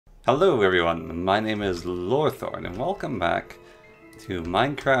Hello everyone, my name is Lorthorn and welcome back to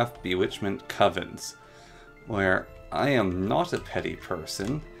Minecraft Bewitchment Covens, where I am not a petty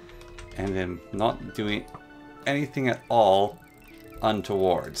person and am not doing anything at all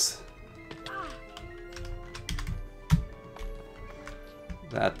untowards.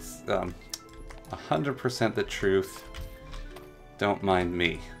 That's 100% the truth. Don't mind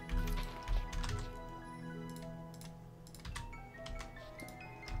me.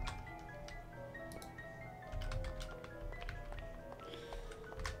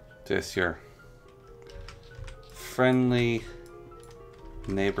 Just your friendly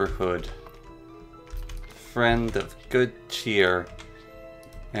neighborhood friend of good cheer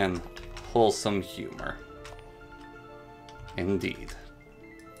and wholesome humor. Indeed.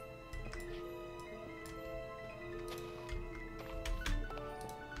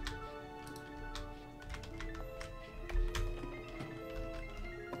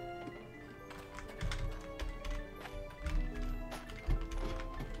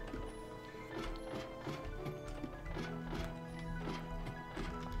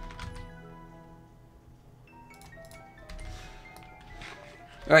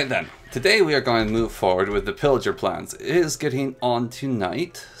 Alright then, today we are going to move forward with the pillager plans. It is getting on to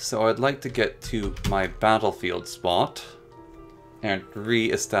night, so I'd like to get to my battlefield spot and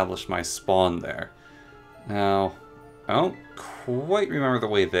re-establish my spawn there. Now, I don't quite remember the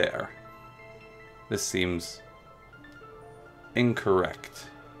way there. This seems incorrect.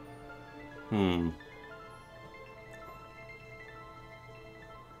 Do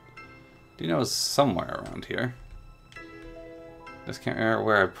you know it's somewhere around here? Just can't remember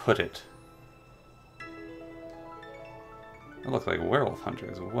where I put it. I look like a werewolf hunter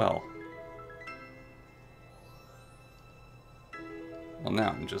as well. Well, now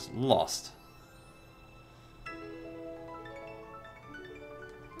I'm just lost.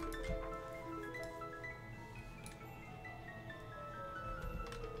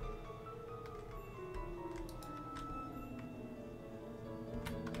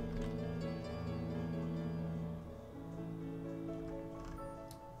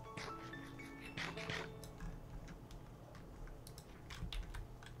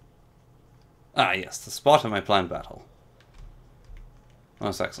 Ah, yes, the spot of my planned battle.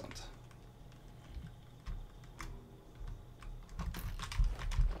 Most excellent.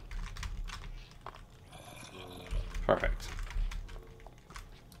 Perfect.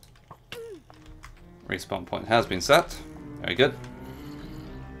 Respawn point has been set. Very good.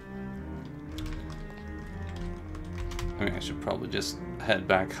 I mean, I should probably just head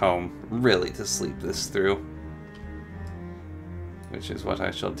back home, really, to sleep this through. Which is what I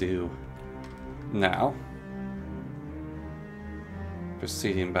shall do now,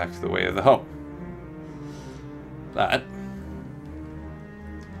 proceeding back to the way of the home. That,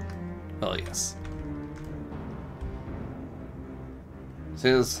 well, yes, it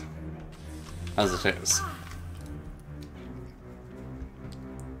is as it is.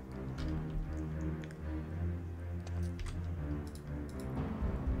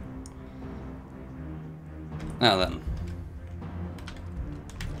 Now then,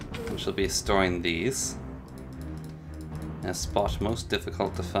 we shall be storing these in a spot most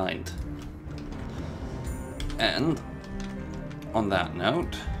difficult to find. And on that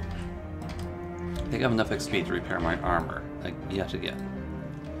note, I think I have enough XP to repair my armor, like, yet again.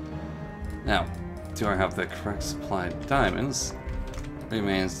 Now, do I have the correct supply of diamonds?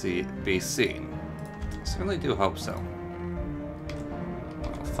 Remains to be seen. I certainly do hope so.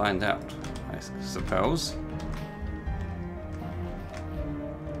 I'll find out, I suppose.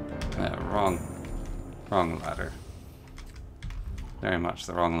 Wrong ladder. Very much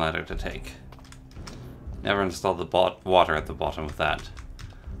the wrong ladder to take. Never install the water at the bottom of that.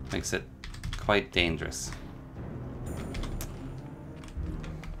 Makes it quite dangerous.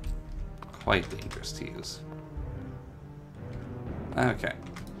 Quite dangerous to use. Okay.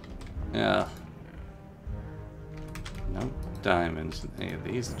 Yeah. No diamonds in any of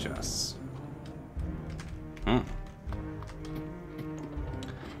these chests.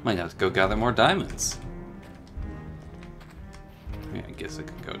 Might have to go gather more diamonds. Yeah, I guess I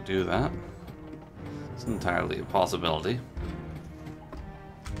could go do that. It's entirely a possibility.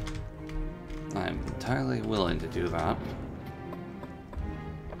 I'm entirely willing to do that.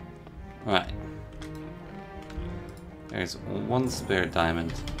 Right. There's one spare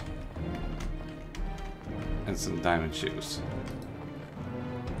diamond. And some diamond shoes.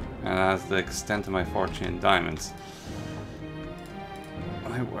 And that's the extent of my fortune in diamonds.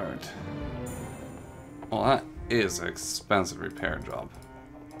 My word. Well, that is an expensive repair job.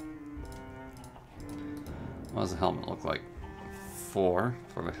 What does the helmet look like? 4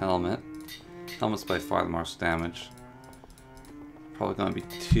 for the helmet. Helmet's by far the most damage. Probably going to be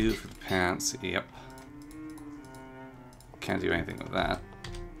 2 for the pants. Yep. Can't do anything with that.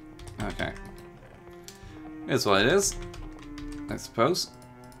 Okay. It's what it is, I suppose.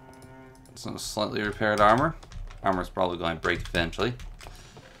 Some slightly repaired armor. Armor's probably going to break eventually.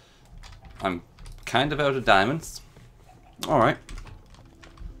 I'm kind of out of diamonds. Alright.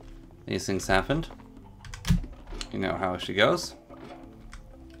 These things happened. You know how she goes.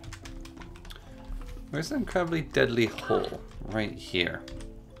 Where's the incredibly deadly hole? Right here.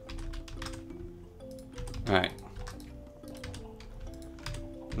 Alright.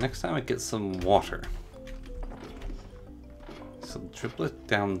 Next time I get some water. So dribble it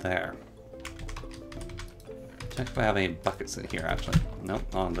down there. Check if I have any buckets in here actually. Nope,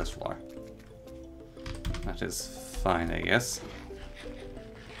 not on this floor. That is fine, I guess.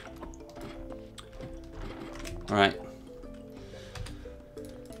 Alright.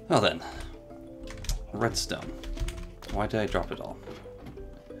 Well then. Redstone. Why did I drop it all?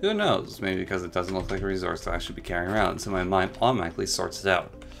 Who knows? Maybe because it doesn't look like a resource that I should be carrying around, so my mind automatically sorts it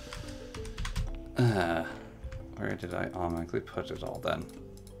out. Where did I automatically put it all then?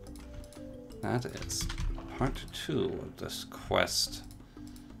 That is part 2 of this quest.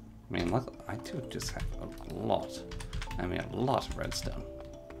 I mean, look, I do just have a lot. I mean, a lot of redstone.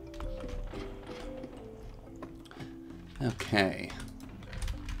 Okay.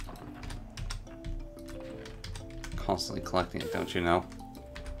 Constantly collecting it, don't you know?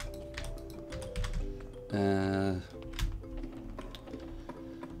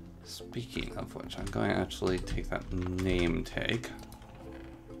 Speaking of which, I'm going to actually take that name tag.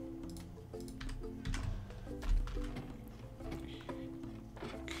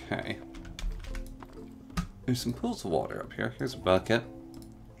 Okay. There's some pools of water up here. Here's a bucket.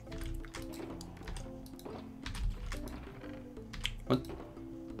 What?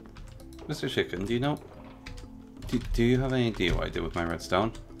 Mr. Chicken, do you know? Do you have any idea what I did with my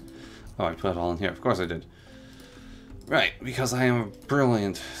redstone? Oh, I put it all in here. Of course I did. Right, because I am a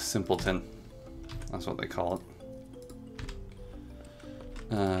brilliant simpleton. That's what they call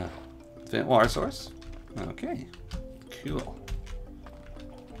it. Vent water source? Okay. Cool.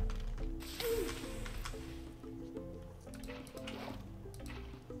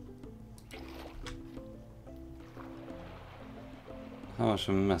 How much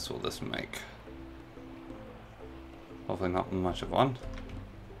of a mess will this make? Hopefully not much of one.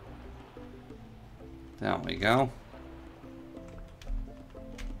 Down we go.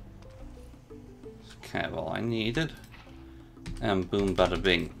 That's kind of all I needed. And boom, bada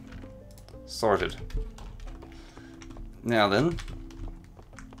bing. Sorted. Now then,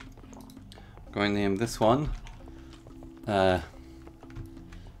 I'm going to name this one. Oh,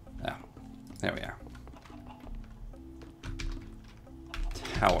 there we are.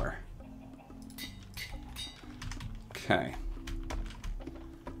 Tower. Okay.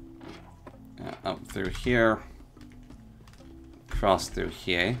 Up through here. Cross through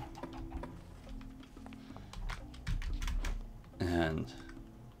here. And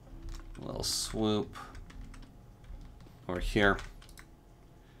a little swoop over here.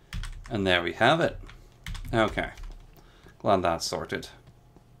 And there we have it. Okay. Glad that's sorted.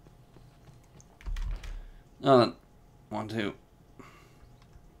 Now then, want to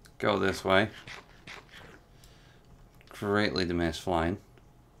go this way. Greatly diminished flying.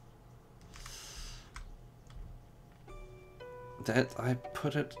 Did I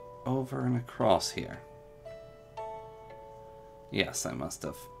put it over and across here? Yes, I must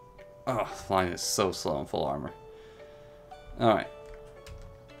have. Oh, flying is so slow in full armor. Alright.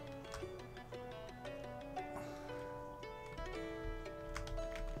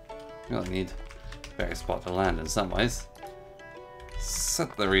 Really need a better spot to land in some ways.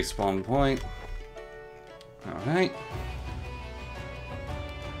 Set the respawn point. Alright.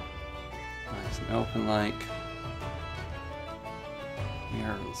 Nice and open like.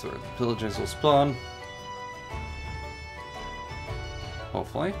 Here is where the pillagers will spawn.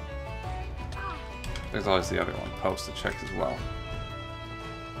 Hopefully. There's always the other one post to check as well.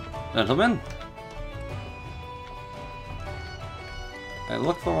 Gentlemen, I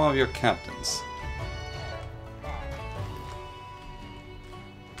look for one of your captains.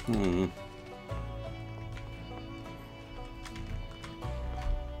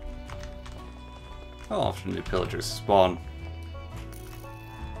 How often do pillagers spawn?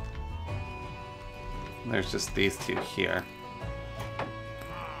 There's just these two here.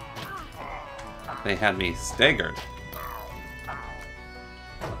 They had me staggered.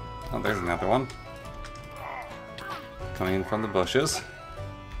 Oh, there's another one. Coming in from the bushes.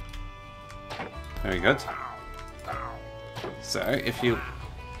 Very good. necessary,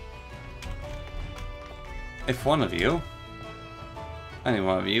 if one of you, any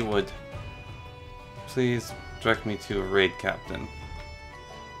one of you, would please direct me to a raid captain.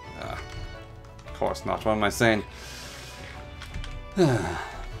 Of course not. What am I saying? I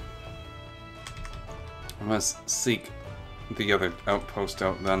must seek the other outpost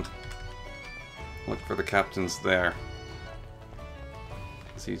out then. Look for the captains there.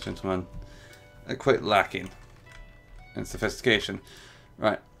 See, gentlemen, they're quite lacking in sophistication.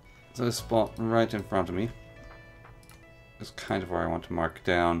 Right, so this spot right in front of me is kind of where I want to mark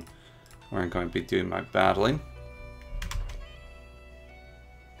down where I'm going to be doing my battling.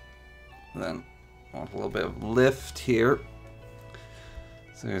 Then I want a little bit of lift here.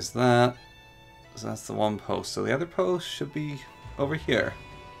 So there's that. So that's the one post. So the other post should be over here.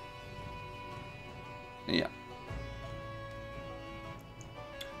 Yeah.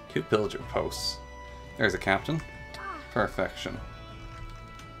 2 pillager posts. There's a captain. Perfection.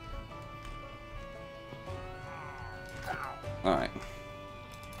 Alright.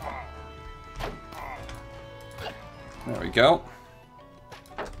 There we go.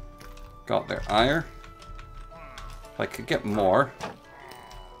 Got their ire. If I could get more,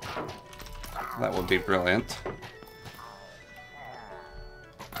 that would be brilliant.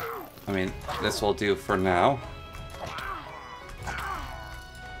 I mean, this will do for now.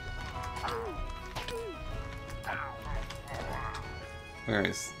 Where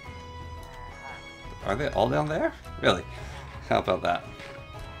is... Are they all down there? Really? How about that?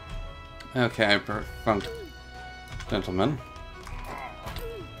 Okay, front gentlemen.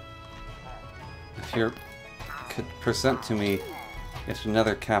 If you could present to me yet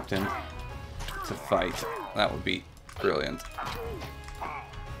another captain to fight, that would be brilliant.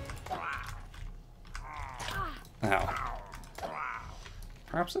 Now,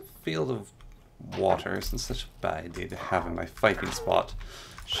 perhaps a field of water isn't such a bad idea to have in my fighting spot.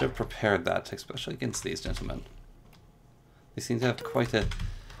 Should have prepared that, especially against these gentlemen. They seem to have quite a...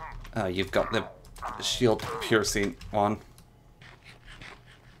 you've got the shield piercing one.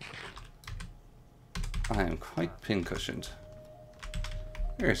 I am quite pincushioned.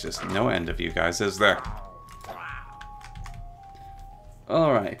 There's just no end of you guys, is there?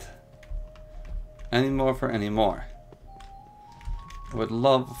 Alright. Any more for any more. I would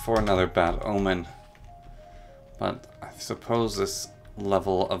love for another bad omen. But I suppose this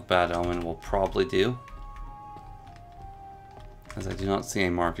level of bad omen will probably do. As I do not see any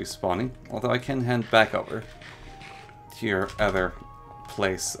more of you spawning. Although I can head back over to your other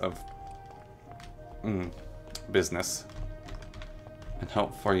place of business. And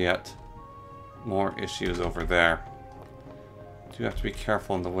hope for yet more issues over there. Do have to be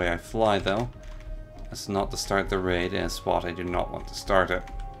careful in the way I fly though. As not to start the raid in a spot I do not want to start it.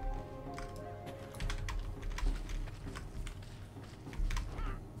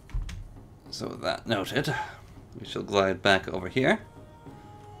 So with that noted, we shall glide back over here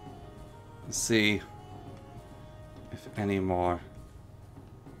and see if any more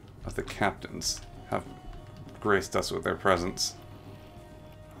of the captains have graced us with their presence.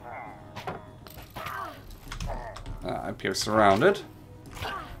 I appear surrounded.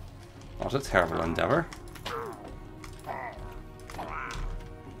 What a terrible endeavor.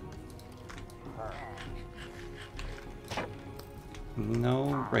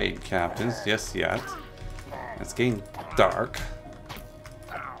 No raid captains just yet. It's getting dark.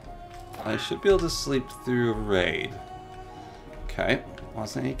 I should be able to sleep through a raid. Okay,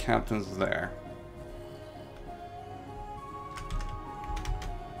 wasn't any captains there.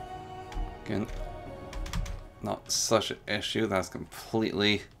 Again, not such an issue. That's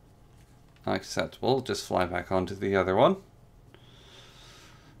completely unacceptable. Just fly back onto the other one.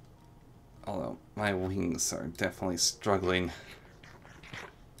 Although my wings are definitely struggling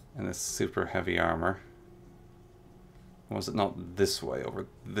in this super heavy armor. Was it not this way over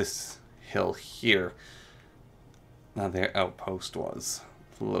this hill here that their outpost was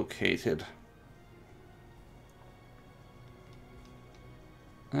located?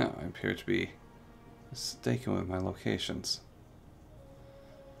 Oh, I appear to be mistaken with my locations.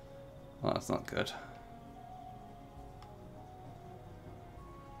 Well, that's not good.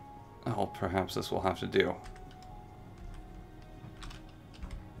 Oh, perhaps this will have to do.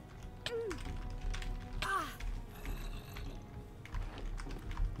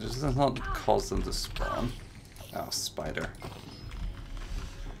 This does not cause them to spawn. Oh, spider.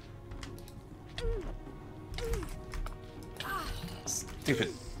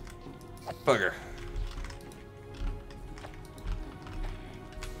 Stupid bugger.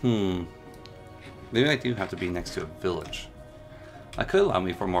 Maybe I do have to be next to a village. That could allow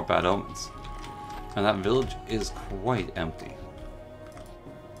me for more bad omens. And that village is quite empty.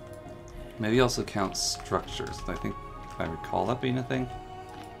 Maybe also count structures. I think I recall that being a thing.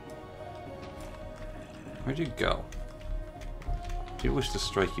 Where'd you go? Do you wish to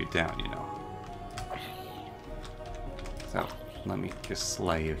strike you down, you know? So, let me just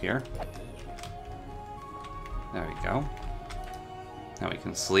slay you here. There we go. Now we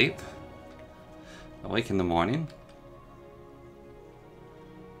can sleep. Awake in the morning.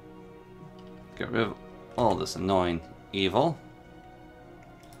 Get rid of all this annoying evil.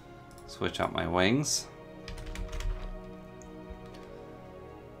 Switch out my wings.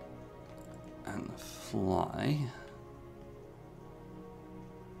 And fly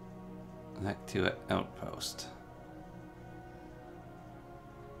back to an outpost.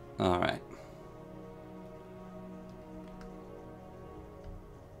 Alright.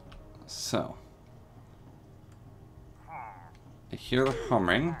 So, I hear the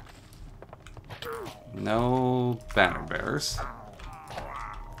humming. No banner bearers.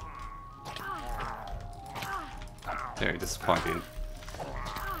 Very disappointing.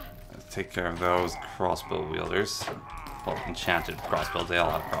 Let's take care of those crossbow wielders. Well, enchanted crossbows, they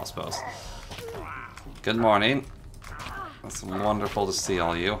all have crossbows. Good morning. It's wonderful to see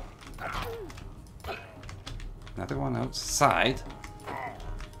all you. Another one outside.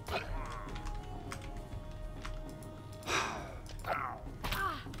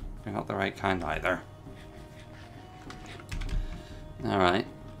 You're not the right kind either. Alright.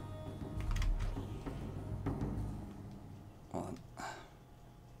 Well,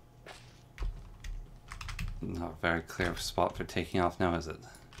 not a very clear spot for taking off now, is it?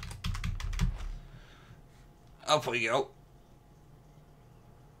 Up we go.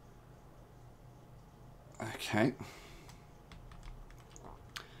 Okay.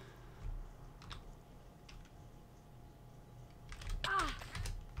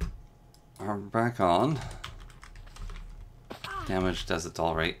 Arm back on. Damaged as it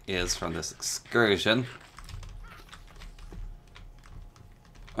already is from this excursion.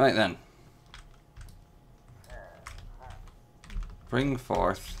 Right then. Bring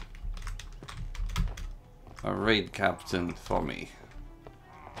forth a raid captain for me.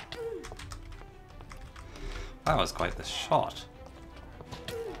 That was quite the shot.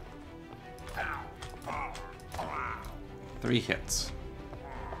 3 hits.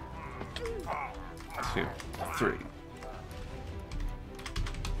 2, 3.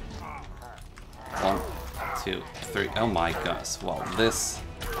 1, 2, 3. Oh my gosh. Well, this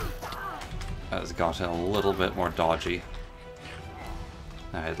has gotten a little bit more dodgy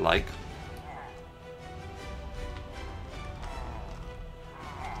than I'd like.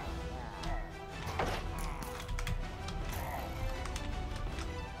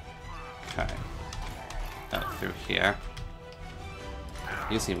 Okay. Out through here.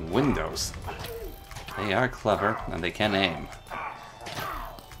 Using windows. They are clever, and they can aim.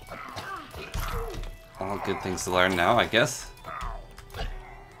 All good things to learn now, I guess.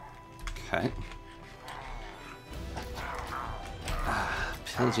 Okay.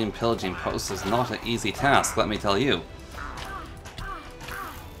 Pillaging posts is not an easy task, let me tell you.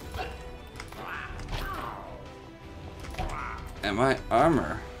 And my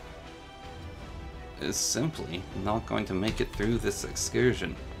armor is simply not going to make it through this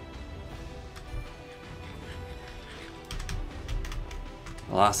excursion.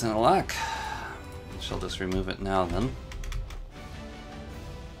 Alas and alack. Shall just remove it now then.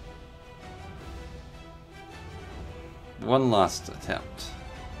 One last attempt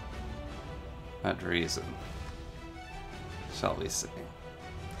at reason, shall we say.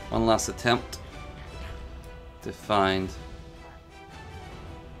 One last attempt to find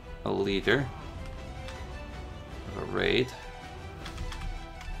a leader of a raid.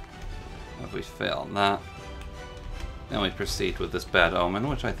 If we fail on that, then we proceed with this bad omen,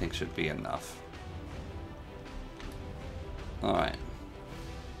 which I think should be enough. Alright.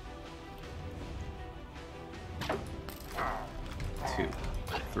 2,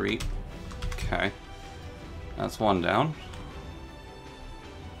 3. Okay. That's one down.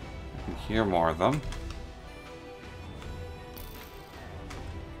 I can hear more of them.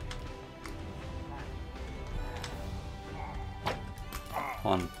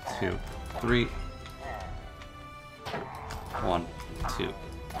 One, 2, 3. 1, 2,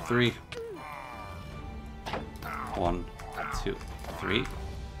 3. 1, 2, 3.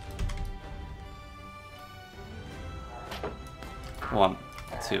 1,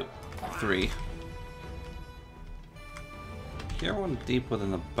 2, 3. Hear one deep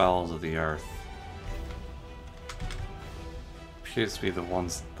within the bowels of the earth. Appears to be the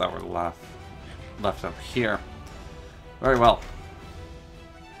ones that were left up here. Very well.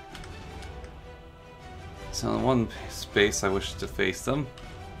 So in one space I wish to face them.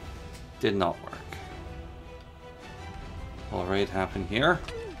 did not work. Will a raid happen here?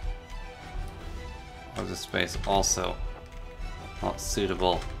 Or is this space also not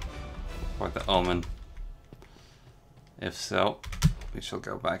suitable for the omen? If so, we shall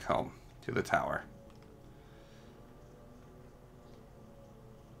go back home to the tower.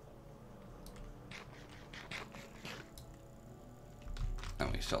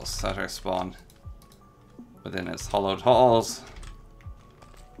 And we shall set our spawn within its hollowed halls.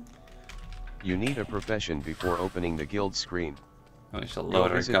 You need a profession before opening the guild screen. And we shall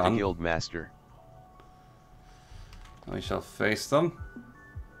load our gun. The guild master. And we shall face them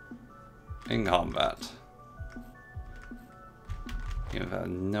in combat. You have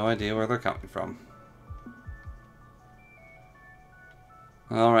no idea where they're coming from.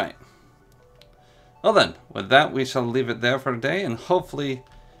 Alright. Well then, with that we shall leave it there for today, and hopefully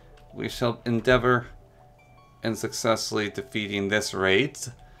we shall endeavor in successfully defeating this raid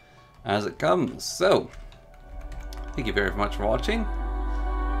as it comes. So, thank you very much for watching,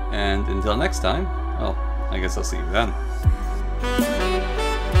 and until next time, well, I guess I'll see you then.